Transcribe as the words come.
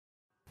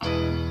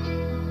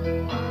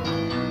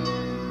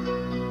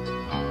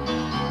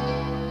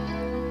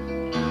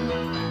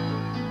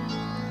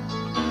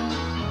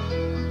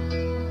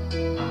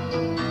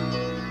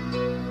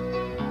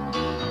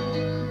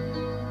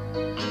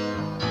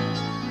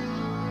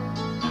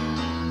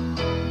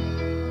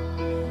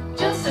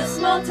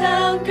small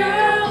town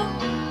girl,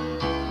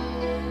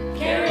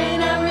 carrying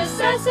a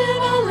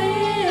recessive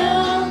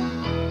allele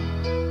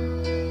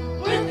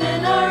with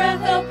an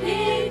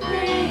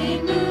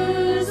RFLP3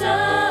 moves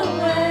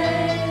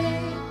away.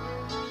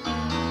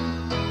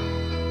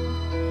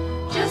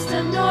 Just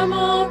a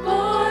normal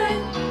boy,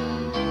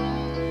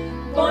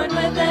 born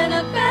with an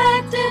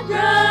affected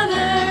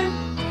brother,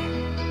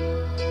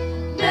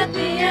 met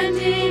the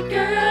ND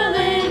girl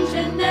in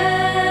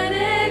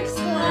genetics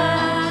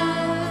class.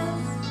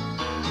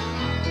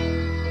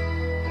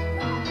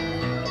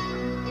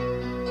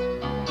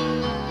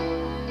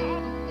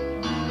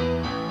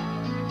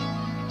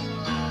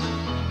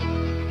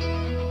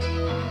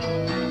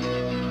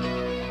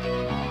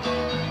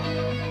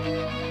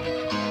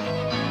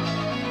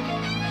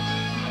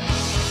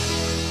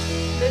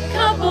 The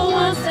couple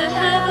wants to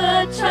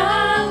have a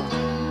child,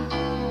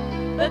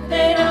 but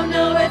they don't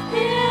know if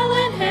he'll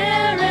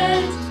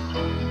inherit.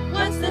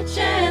 What's the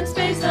chance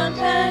based on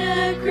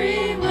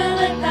pedigree? Will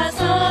it pass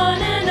on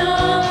and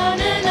on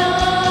and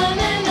on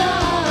and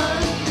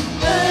on?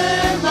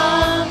 Her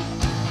mom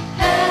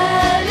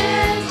had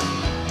it,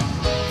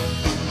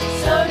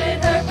 so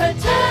did her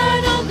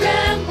paternal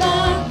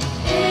grandpa.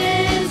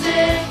 Is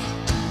it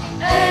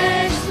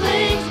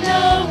X-linked?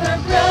 No, her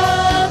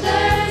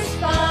brother's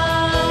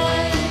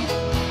fine.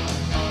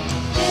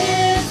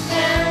 His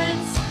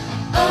parents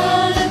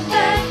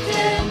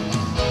unaffected.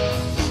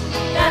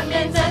 That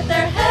means that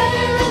they're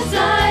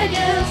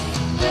heterozygous.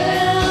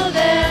 Will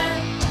their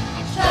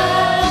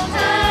child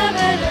have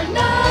it or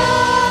not?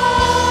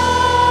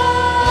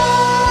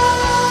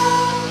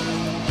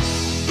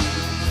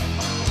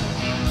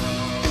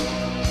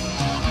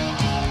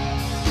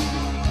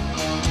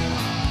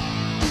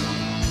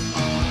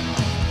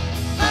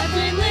 My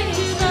twin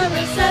links are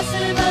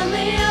recessive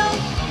allele.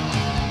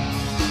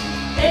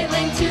 They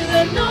link to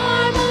the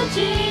normal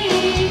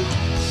gene.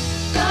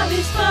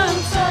 Bobby's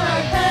folks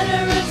are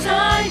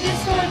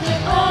heterozygous for the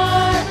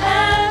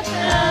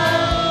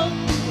RFL.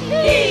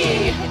 He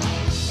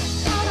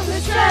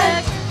was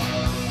tracked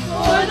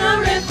for the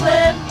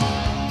riplet.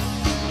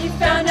 He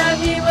found out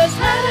he was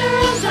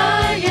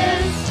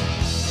heterozygous.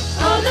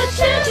 Oh, the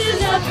chances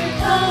of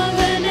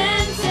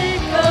recombinance, it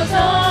goes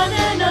on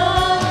and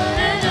on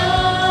and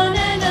on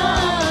and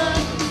on.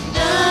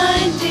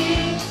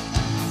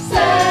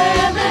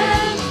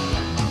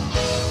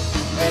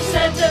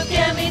 97% of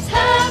gametes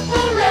have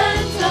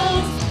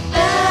parentals.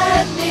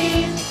 That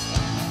means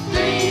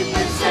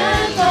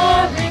 3%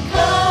 are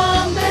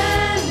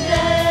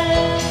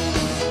recombinant.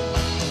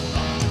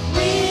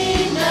 We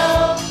know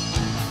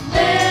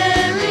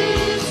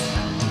Mary's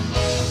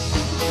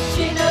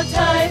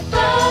genotype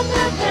from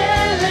her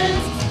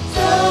parents,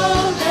 so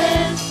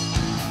this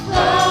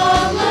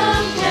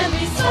problem can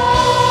be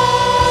solved.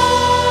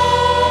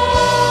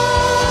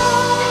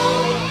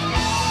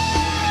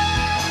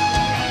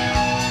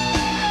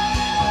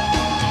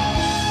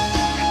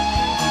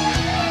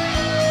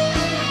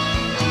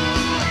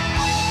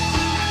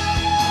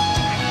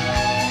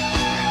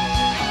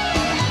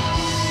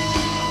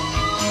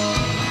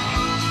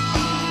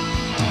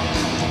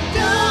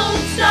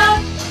 Don't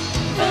stop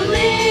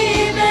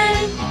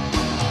believing.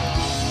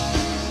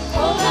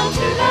 Hold on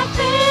to that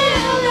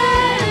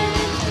feeling.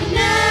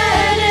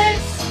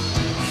 Genetics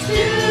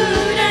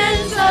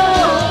students, oh.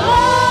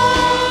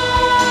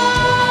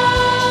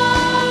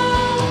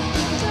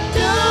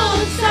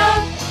 Don't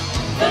stop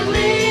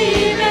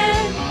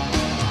believing.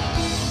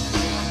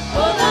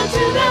 Hold on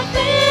to that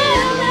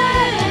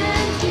feeling.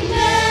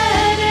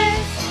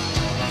 Genetics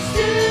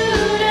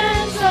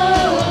students, oh.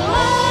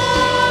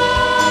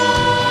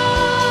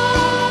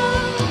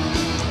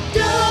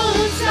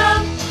 Don't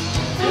stop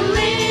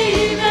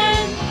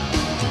believing.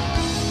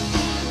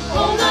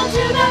 Hold on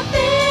to that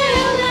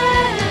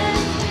feeling.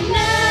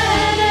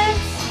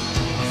 Genetics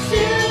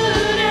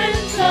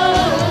students, oh.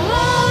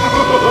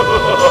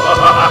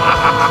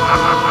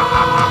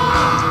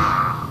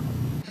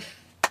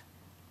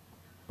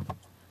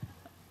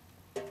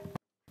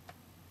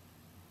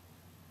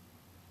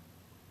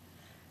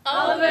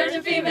 All the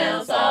virgin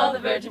females, all the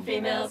virgin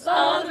females,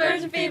 all the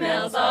virgin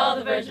females, all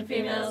the virgin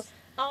females.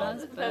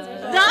 Buzz, buzz, buzz,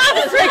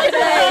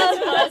 buzz,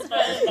 buzz,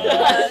 buzz,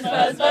 buzz,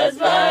 buzz,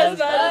 buzz,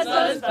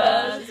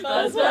 buzz, buzz,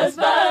 buzz,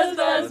 buzz,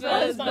 buzz,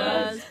 buzz,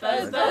 buzz,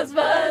 buzz,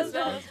 buzz,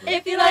 buzz.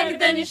 If you like it,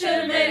 then you should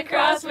have made a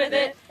cross with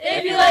it.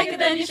 If you like it,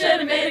 then you should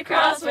have made a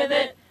cross with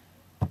it.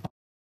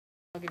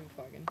 I'll give you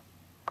fucking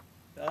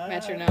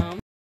metronome.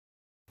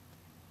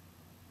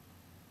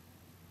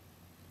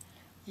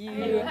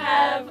 You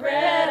have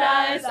red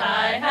eyes,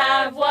 I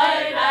have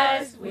white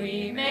eyes.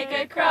 We make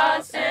a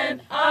cross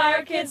and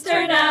our kids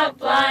turn out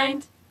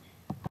blind.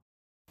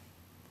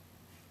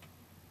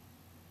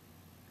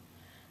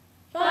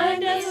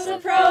 Find us a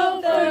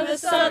probe for the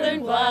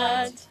southern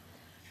blot.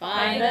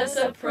 Find us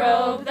a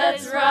probe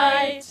that's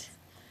right.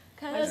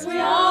 'Cause we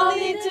all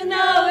need to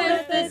know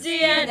if the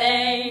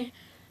DNA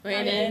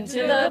went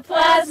into the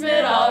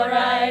plasmid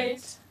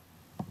alright.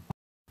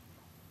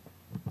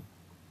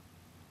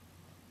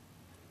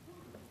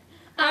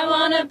 I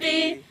wanna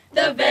be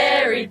the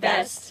very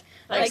best.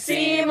 like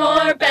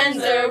Seymour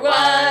Benzer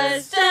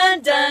was.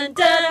 Dun dun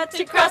dun.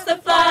 To cross the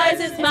flies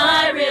is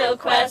my real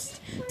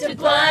quest. To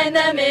blind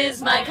them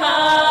is my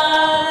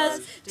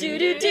cause. Do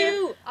do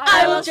do.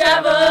 I will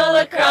travel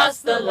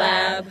across the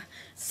lab,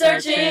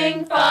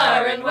 searching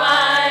far and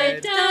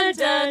wide. Dun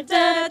dun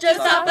dun. Just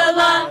off the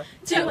law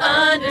to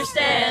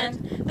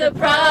understand the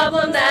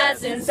problem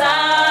that's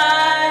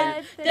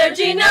inside. Their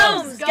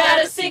genomes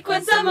gotta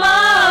sequence them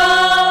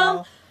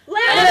all.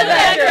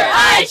 Linebacker,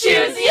 I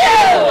choose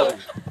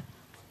you!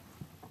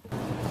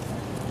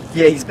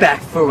 Yeah, he's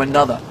back for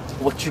another.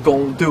 What you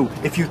gonna do?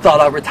 If you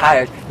thought I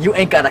retired, you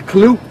ain't got a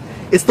clue.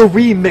 It's the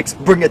remix,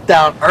 bring it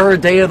down every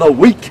day of the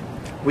week.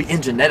 We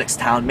in genetics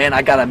town, man,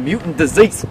 I got a mutant disease.